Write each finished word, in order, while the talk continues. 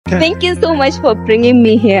Thank you so much for bringing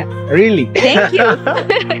me here. Really? Thank you.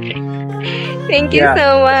 Thank you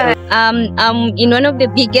so much. I'm in one of the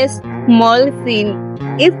biggest malls in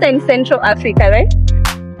East and Central Africa, right?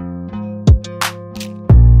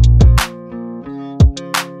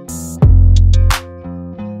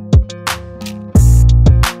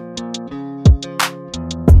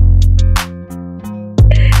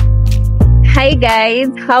 Hi guys,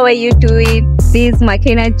 how are you doing? This is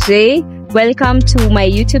Makena J. Welcome to my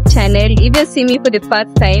YouTube channel. If you see me for the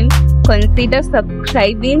first time, consider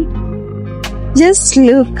subscribing. Just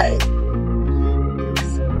look.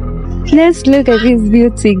 Let's look at this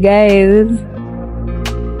beauty, guys.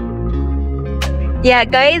 Yeah,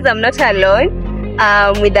 guys, I'm not alone.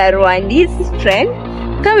 I'm with a Rwandese friend.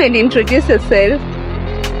 Come and introduce yourself.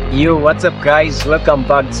 Yo, what's up guys? Welcome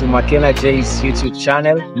back to Makena J's YouTube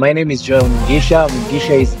channel. My name is Joel Mugisha.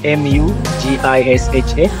 Mugisha is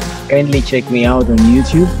M-U-G-I-S-H-A. Kindly check me out on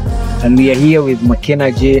YouTube. And we are here with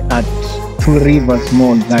Makena J at Two Rivers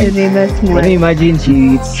Mall, guys. Two Rivers Mall. Can you imagine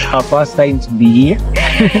it's her first time to be here?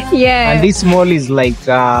 Yeah. And this mall is like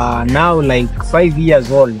now like 5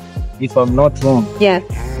 years old, if I'm not wrong. Yeah.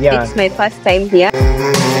 It's my first time here.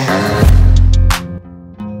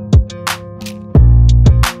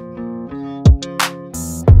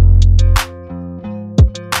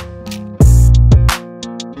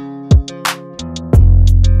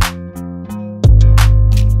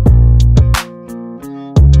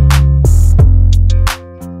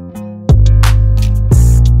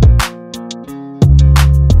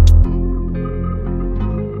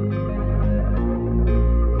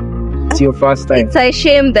 Your first time. It's a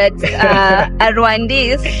shame that a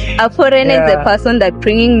Rwandese, a foreigner, is the person that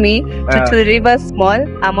bringing me to Two Rivers Mall,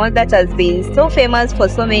 a mall that has been so famous for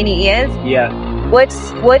so many years. Yeah. What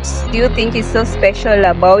do you think is so special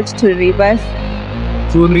about Two Rivers?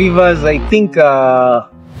 Two Rivers, I think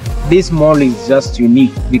this mall is just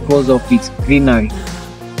unique because of its greenery.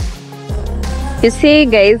 You see,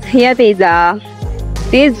 guys, here this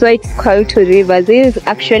is why it's called Two Rivers. This is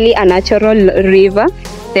actually a natural river.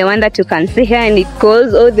 The one that you can see here, and it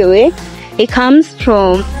goes all the way. It comes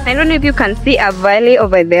from, I don't know if you can see a valley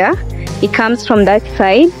over there. It comes from that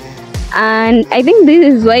side, and I think this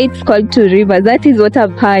is why it's called Two Rivers. That is what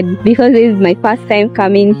I've heard, because this is my first time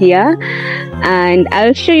coming here, and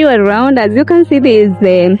I'll show you around. As you can see, there is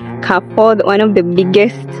the Carrefour, one of the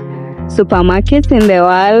biggest supermarkets in the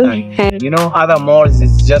world. And you know, other malls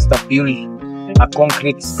is just a building, a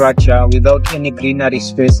concrete structure without any greenery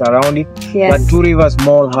space around it. But Two Rivers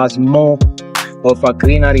Mall has more of a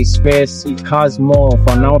greenery space. It has more of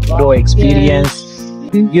an outdoor experience.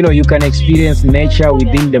 You know, you can experience nature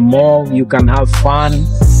within the mall. You can have fun,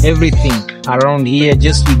 everything around here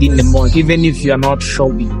just within the mall, even if you are not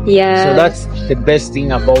shopping. So that's the best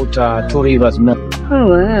thing about Two Rivers Mall. Oh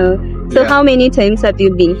wow. So how many times have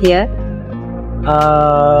you been here?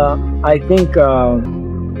 I think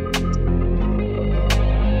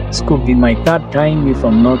this could be my third time if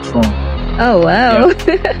I'm not wrong. Oh wow.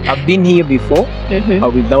 I've been here before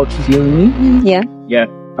without filming. Yeah,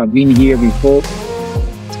 I've been here before.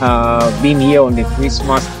 Been here on the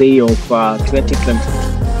Christmas day of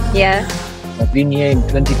 2020. Yeah. I've been here in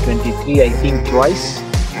 2023, I think twice.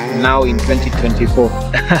 Now in 2024.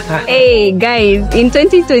 Hey guys, in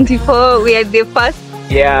 2024 we are the first.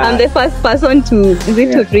 I'm the first person to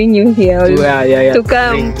bring you here. To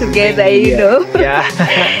come together, you know.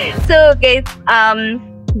 So guys,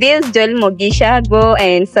 this is Joel Mugisha. Go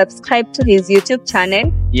and subscribe to his YouTube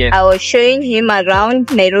channel. I was showing him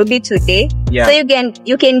around Nairobi today. So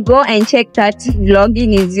you can go and check that vlog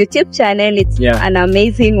in his YouTube channel. It's an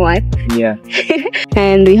amazing one.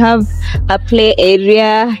 And we have a play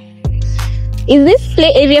area. Is this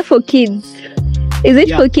play area for kids? Is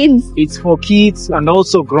it for kids? It's for kids and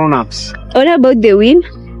also grown-ups. What about the wheel?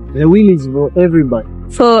 The wheel is for everybody.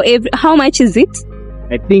 How much is it?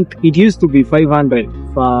 I think it used to be 500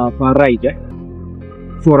 for ride.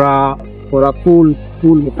 For a full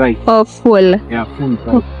ride. Oh, full. Yeah, full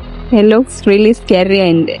ride. It looks really scary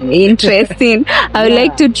and interesting. I would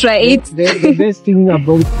like to try it. The best thing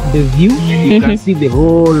about the view, you can see the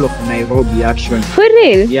whole of Nairobi actually. For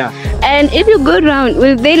real? Yeah. And if you go around,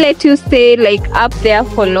 will they let you stay like up there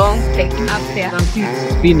for long? Like up there?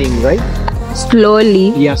 Spinning, right?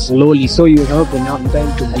 Slowly? Yeah, slowly. So you have enough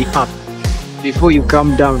time to be up before you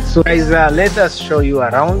come down. So guys, let us show you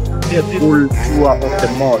around the full tour of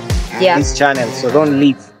the mall. This channel. So don't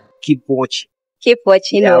leave. Keep watching. Keep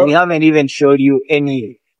watching. We haven't even showed you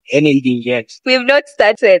anything yet. We've not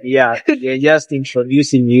started. We're just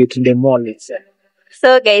introducing you to the mall itself.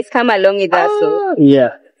 So guys, come along with us.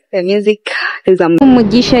 Yeah. The music is amazing.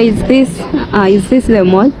 Mugisha, is this the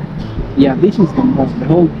mall? Yeah, this is the mall, the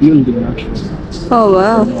whole building actually. Oh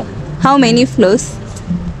wow. How many floors?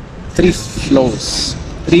 3 floors.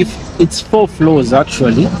 It's 4 floors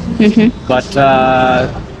actually. But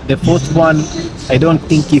the 4th one, I don't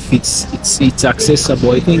think if it's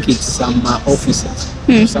accessible. I think it's some offices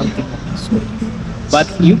or something of this sort.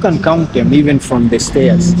 But you can count them even from the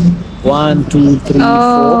stairs. 1, 2, 3,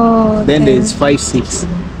 4. Then there's 5, 6.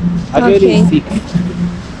 Actually 6.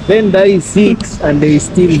 Then there is 6, and there is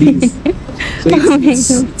still this. So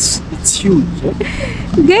it's huge.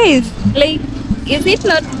 Guys, like, is it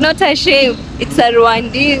not a shame? It's a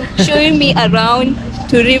Rwandan showing me around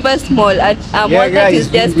to Rivers Mall at a mall that is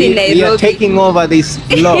just in Nairobi. We are taking over this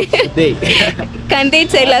vlog today. Can you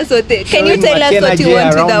tell us what you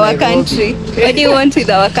want with our country? What do you want with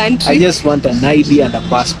our country? I just want an ID and a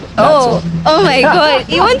passport. Oh my God!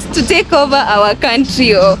 He wants to take over our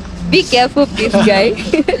country. Oh, be careful, this guy.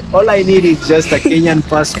 All I need is just a Kenyan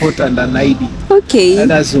passport and an ID. Okay. And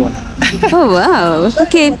that's one. Oh wow.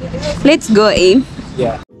 Okay, let's go in.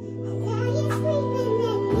 Yeah.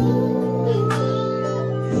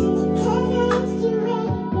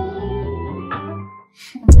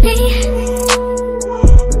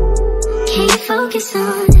 Can you focus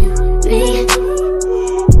on me?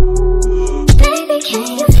 Baby, can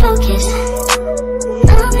you focus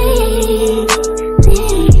on me?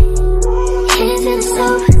 Hands in the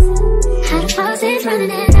stove, how the faucet's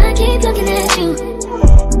running and I keep looking at you.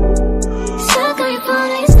 Stuck on your phone,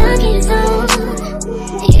 you're stuck in your zone.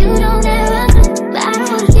 You don't ever, but I don't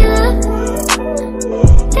wanna give up.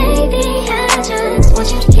 Baby, I just want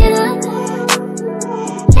you to get up.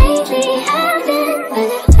 Lately I've been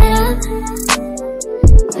running fed up.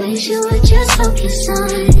 Wish you would just focus on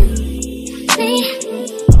me.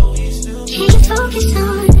 Can you focus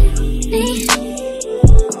on me?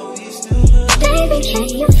 Baby, can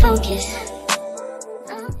you focus?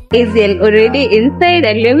 Is already inside,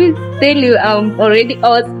 and let me tell you, I'm already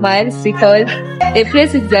all smiles because the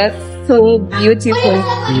place is just so beautiful.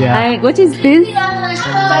 Yeah. And what is this?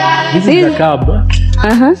 This is a cab.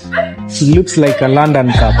 It looks like a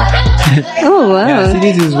London cab. Oh wow. Yeah, see,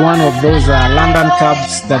 this is one of those London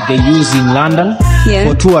cabs that they use in London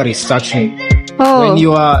for tourists actually. Oh. When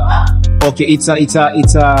you are it's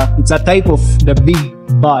a type of the big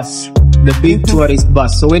bus, the big tourist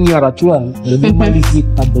bus. So when you are a tourist, they normally sit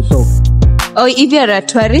at the top. Oh, if you are a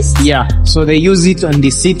tourist? Yeah, so they use it on the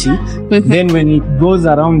city. Then when it goes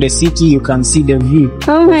around the city, you can see the view.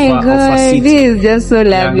 Oh my God, this is just so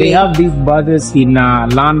lovely. Yeah, they have these buses in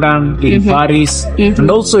London, in Paris,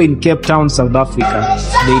 and also in Cape Town, South Africa.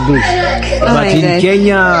 They do. But in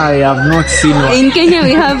Kenya, I have not seen one. In Kenya,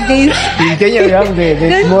 we have this. In Kenya, we have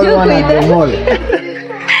the small one at the mall.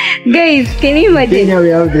 Guys, can you imagine?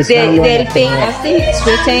 They'll pay, I think it's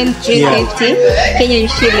written 350 Kenyan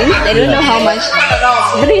shillings. I don't know how much.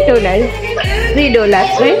 $3. $3,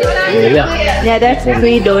 right? Yeah, that's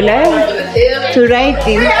 $3 to ride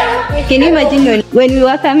in. Can you imagine when we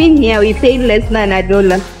were coming here, we paid less than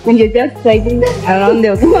 $1 when you're just riding around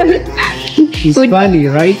the mall. It's funny,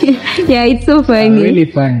 right? Yeah, it's so funny. Really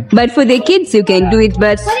fun. But for the kids, you can do it.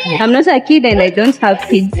 But I'm not a kid and I don't have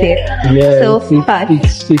kids here. Yeah, so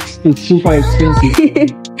it's super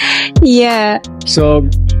expensive. Yeah. So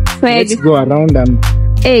let's go around and...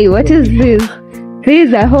 Hey, what is this? This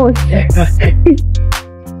is a horse.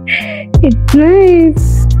 It's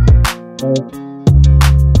nice.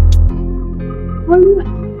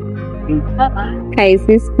 Guys,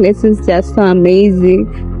 this place is just so amazing.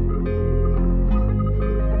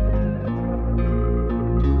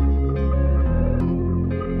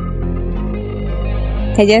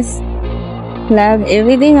 I just love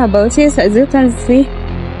everything about it, as you can see.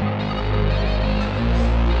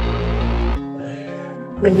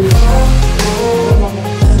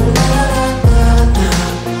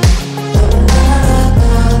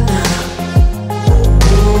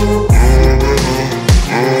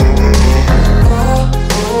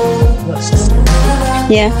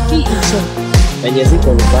 Yeah.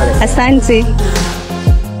 Asante.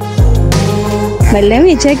 But let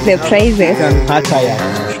me check the prices.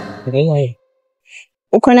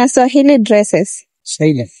 Uko na Swahili dresses?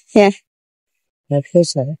 Swahili? Yeah.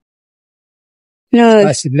 No.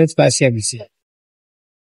 Let's pass here and see.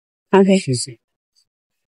 Okay.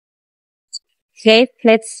 Okay,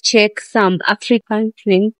 let's check some African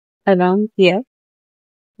things around here.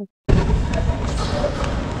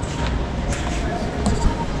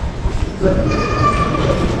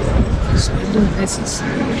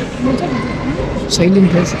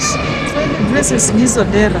 Silent dresses. Dresses in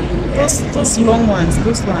Isodera. Those long ones,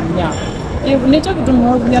 yeah. If nature to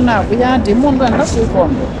move your now, we are the moon and that's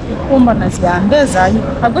one. Woman as young, there's I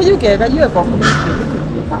go you get a year of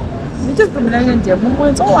just to bring in the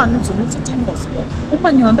moment. So one to meet us.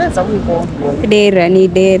 Open your there's a week. Dera ni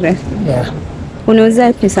dera. Yeah.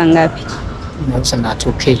 Unauza pesa ngapi? Unauza na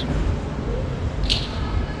 2K.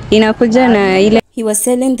 Inakuja na ile. He was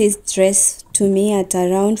selling this dress to me at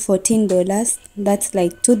around $14. That's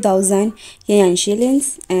like 2,000 Kenyan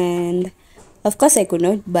shillings, and of course I could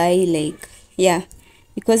not buy, like, yeah,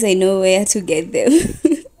 because I know where to get them.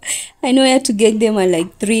 I know where to get them at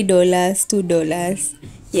like $3, $2.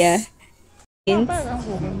 Yeah.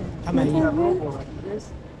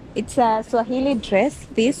 It's a Swahili dress,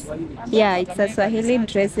 this. Yeah, it's a Swahili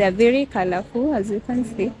dress. They're very colorful, as you can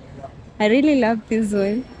see. I really love this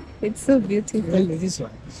one. It's so beautiful. Really, this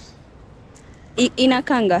one? Ina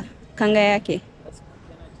kanga yake.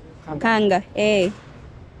 Kanga, eh.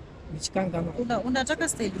 Which kanga? Unataka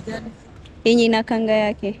style gani? Yenye ina kanga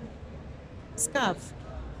yake. Scarf.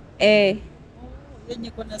 Eh.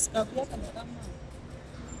 Yenye kuna scarf yake kama.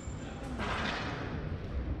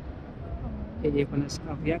 Yenye kuna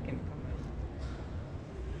scarf yake kama.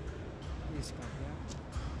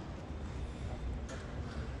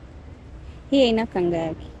 Hii ina kanga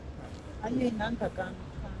yake. Hiyo inaanza kanga.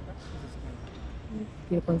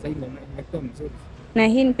 Hiyo kwanza ile imekuwa mzuri. Na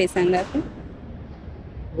hii ni pesa ngapi?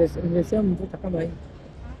 Nimesema mvuta kama hii.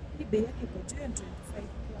 Hii bei yake iko 25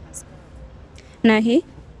 na scarf. Na hii?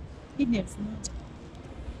 Hii ni 1,000.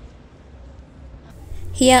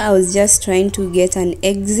 Here I was just trying to get an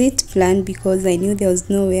exit plan because I knew there was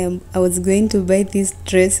no way I was going to buy these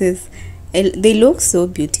dresses. They look so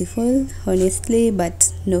beautiful, honestly,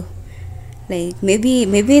 but no. Like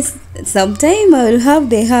maybe sometime I will have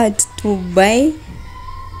the heart to buy,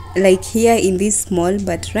 like here in this mall,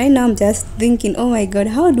 but right now I'm just thinking, oh my god,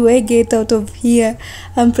 how do I get out of here?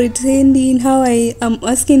 I'm pretending how I'm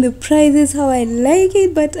asking the prices, how I like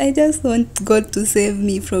it, but I just want God to save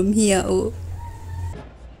me from here. Oh,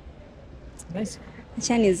 Nice.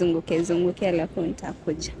 acha nizunguke alafu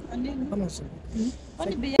nitakuja.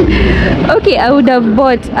 Okay, I would have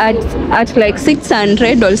bought at like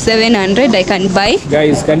 600 or 700. I can buy.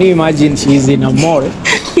 Guys, can you imagine she's in a mall,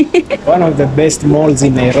 one of the best malls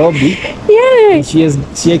in Nairobi? Yeah.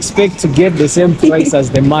 She expects to get the same price as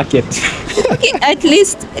the market. Okay, at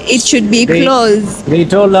least it should be close. They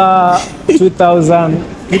told her 2,000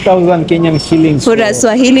 Kenyan shillings for a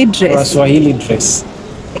Swahili dress. For a Swahili dress,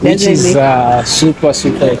 which is super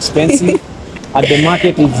expensive. At the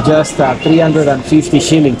market, it's just 350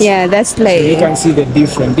 shillings. Yeah, that's like... So you can see the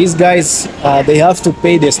difference. These guys, they have to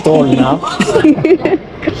pay the stall now.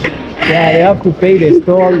 Yeah, they have to pay the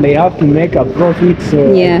stall. They have to make a profit.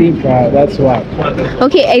 So yeah. I think that's why.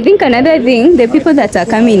 Okay, I think another thing, the people that are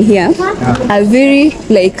coming here are very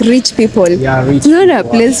like rich people. Yeah, rich. It's not a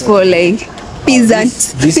place for like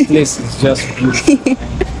peasants. This place is just beautiful.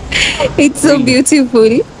 It's so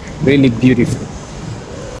beautiful. Really beautiful.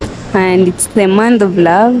 And it's the month of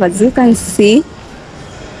love, as you can see.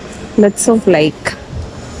 Lots of like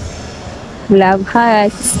love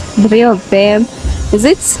hearts, 3 of them.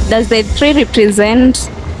 Does the 3 represent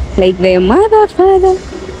like the mother, father?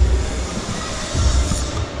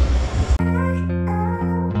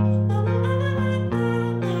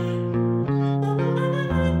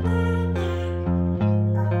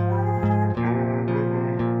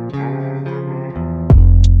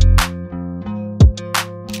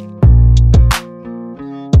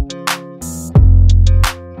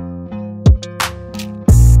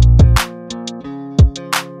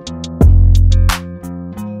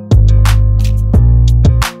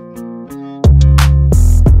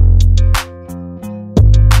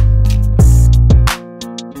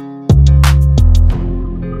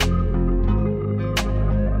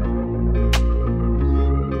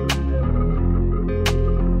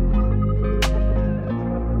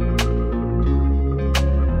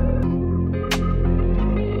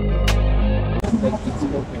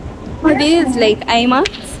 This is like IMAX.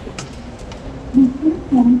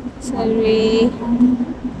 Sorry.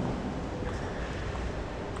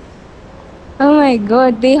 Oh my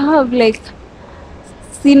god, they have like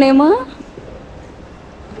cinema.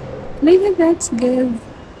 Look at that, guys.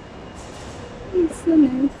 It's so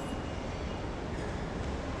nice.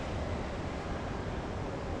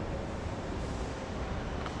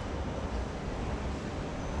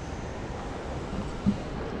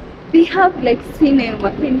 They have like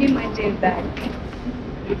cinema. Can you imagine that?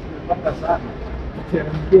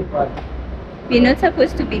 We're not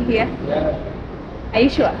supposed to be here. Yeah. Are you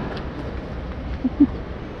sure?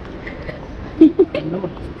 No.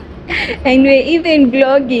 And we're even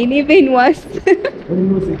vlogging, even worse.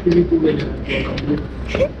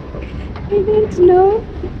 I don't know.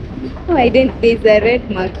 Oh, I didn't. There's a red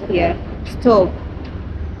mark here. Stop.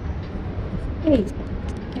 Hey.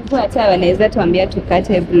 Hata wanaweza tuambia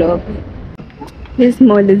tukate vlog. This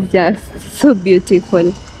mall is just so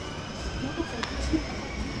beautiful.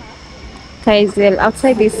 Guys, well,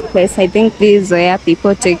 outside this place, I think this is where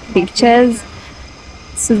people take pictures.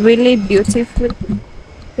 It's really beautiful.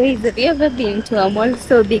 Guys, have you ever been to a mall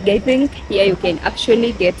so big? I think here you can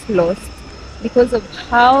actually get lost because of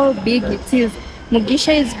how big it is.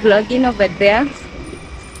 Mugisha is vlogging over there.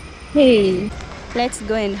 Hey, let's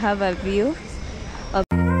go and have a view of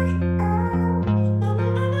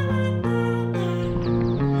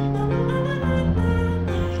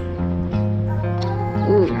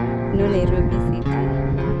New Nairobi City.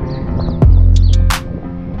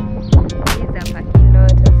 This is a parking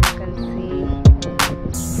lot, as you can see.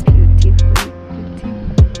 Beautiful, beautiful.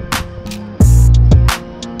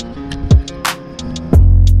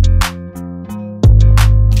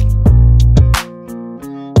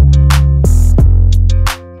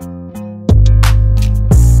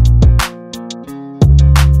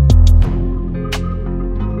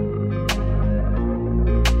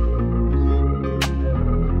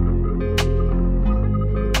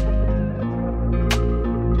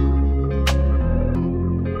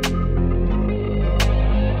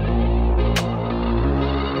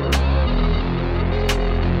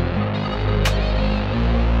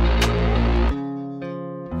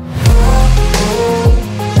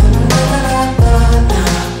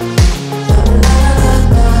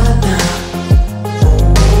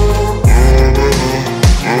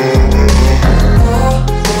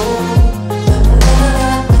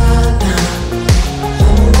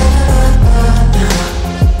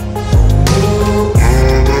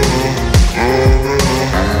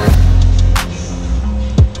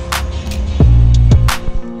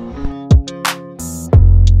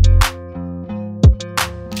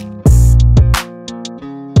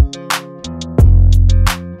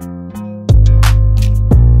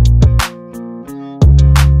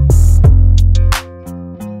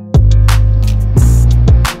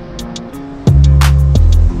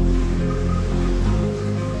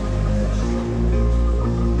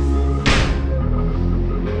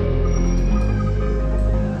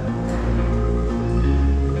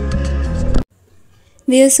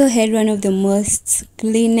 They also had one of the most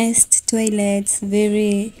cleanest toilets,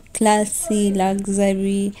 very classy,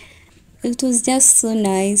 luxury. It was just so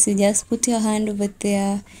nice. You just put your hand over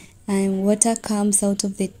there and water comes out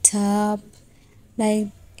of the tap. Like,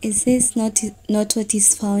 is this not what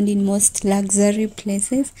is found in most luxury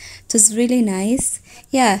places? It was really nice.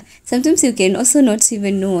 Yeah, sometimes you can also not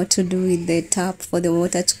even know what to do with the tap for the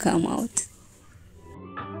water to come out.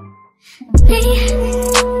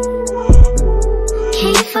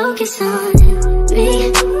 Can you focus on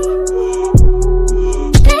me?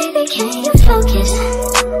 Baby, can you focus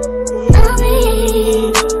on me?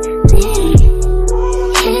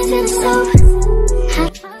 Hands in soap.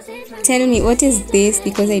 Tell me, what is this?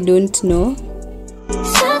 Because I don't know.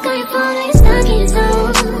 Stuck on your phone, like stuck in your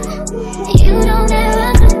zone. You don't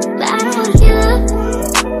ever, but I don't wanna give up.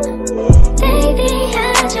 Baby, I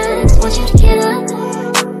just want you to get up.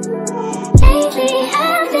 Lately,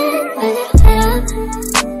 I've been a little fed up.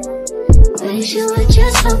 Wish you would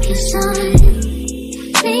just focus on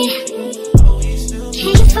me. Can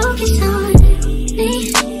you focus on me?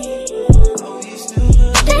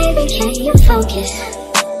 Baby, can you focus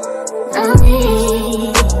on me?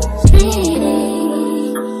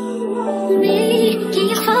 Can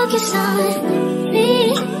you focus on me?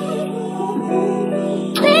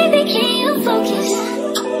 Baby, can you focus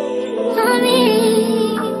on me?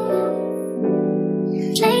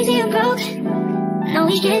 Lazy and broke, know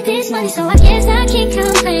we get this money, so I guess I can't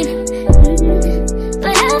complain.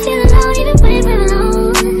 But I feel alone even when we're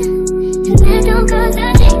alone, and that don't cause a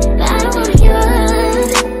thing, but I don't wanna give up.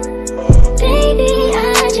 Baby, I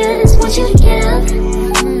just want you to get up.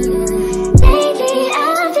 Lately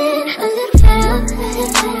I've been a little fed up.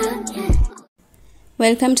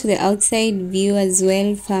 Welcome to the outside view as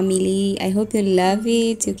well, family. I hope you love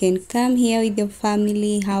it. You can come here with your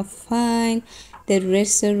family, have fun. The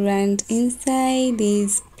restaurant inside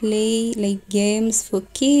is play like games for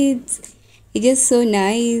kids. It's just so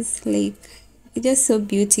nice, like it's just so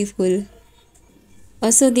beautiful.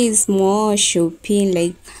 Also, there's more shopping,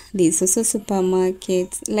 like there's also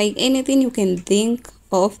supermarkets, like anything you can think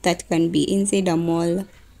of that can be inside a mall.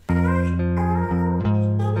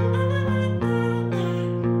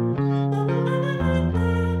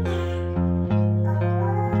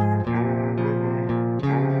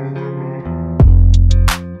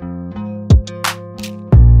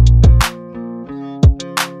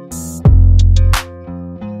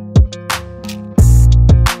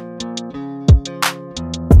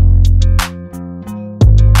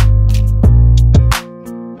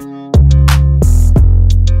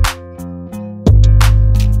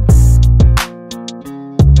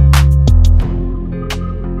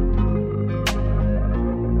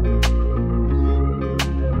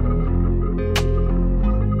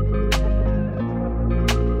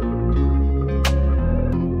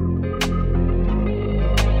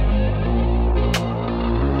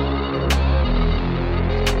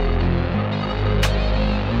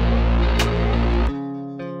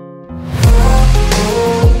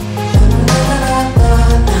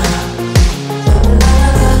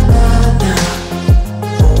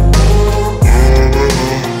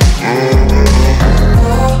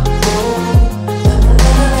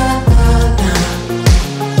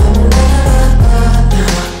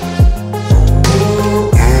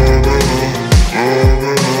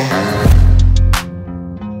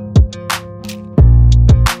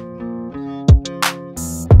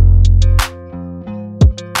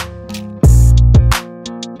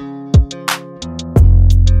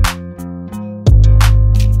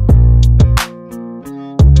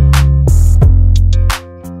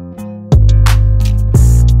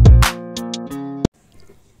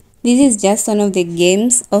 This is just one of the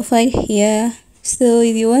games offered here. So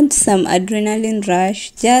if you want some adrenaline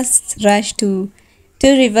rush, just rush to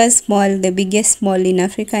Two Rivers Mall, the biggest mall in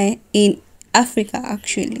Africa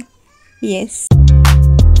actually. Yes.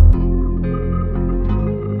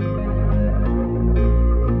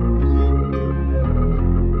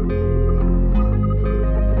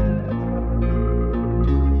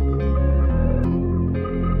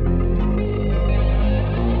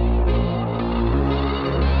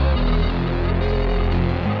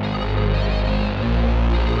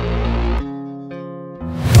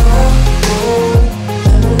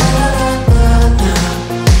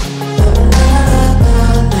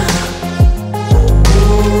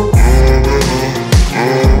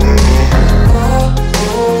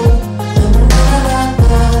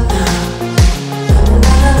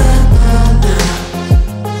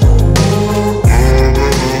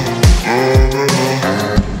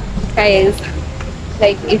 Guys,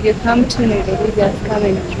 like if you come to Nairobi, just come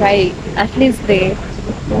and try at least the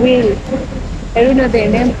wheel. I don't know the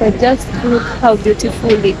name, but just look how beautiful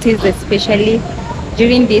it is, especially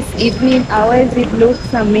during this evening hours. It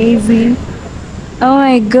looks amazing. Oh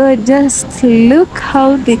my god, just look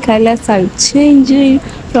how the colors are changing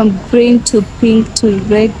from green to pink to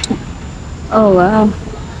red to, oh wow.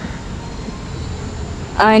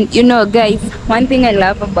 And you know guys, one thing I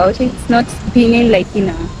love about it, it's not spinning like in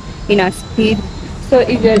a speed. So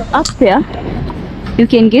if you're up there, you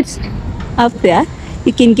can get up there,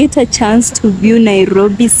 you can get a chance to view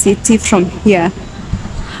Nairobi city from here.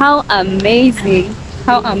 How amazing,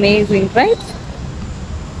 right?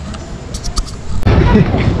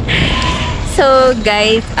 So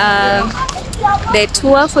guys, the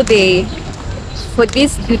tour for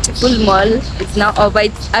this beautiful mall is now over.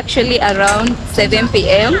 It's actually around 7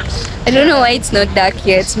 p.m. I don't know why it's not dark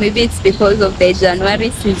yet. Maybe it's because of the January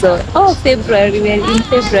season. Oh, February. We're in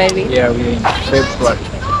February. Yeah, we're in February.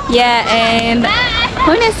 Yeah, and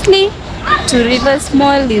honestly, Two Rivers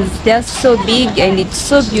Mall is just so big and it's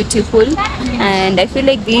so beautiful. And I feel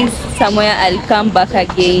like this is somewhere I'll come back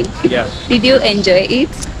again. Yeah. Did you enjoy it?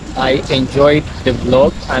 I enjoyed the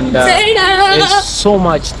vlog, and there's so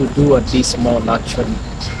much to do at this mall actually.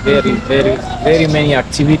 Very many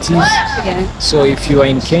activities. Yeah. So if you are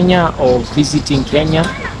in Kenya or visiting Kenya,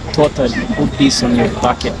 totally put this on your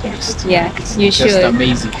bucket list. Yeah, you it's should. Just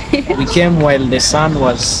amazing. We came while the sun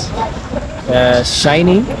was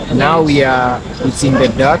shining. Now it's in the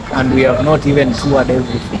dark and we have not even toured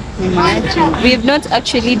everything. Imagine. We've not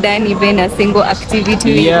actually done even a single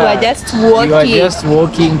activity. Yeah. We are just walking. You are just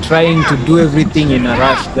walking, trying to do everything in a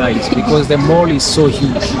rush, guys, because the mall is so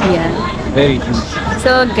huge. Yeah. Very huge.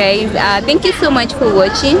 So guys, thank you so much for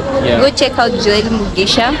watching. Yeah. Go check out Joel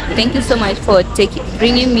Mugisha. Thank you so much for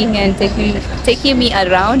bringing me here and taking me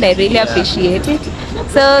around. I really appreciate it.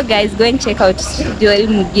 So guys, go and check out Joel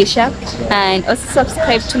Mugisha and also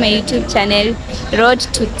subscribe to my YouTube channel. Road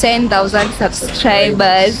to 10,000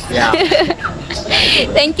 subscribers. Yeah.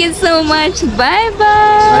 Thank you so much. Bye bye.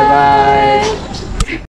 Bye bye.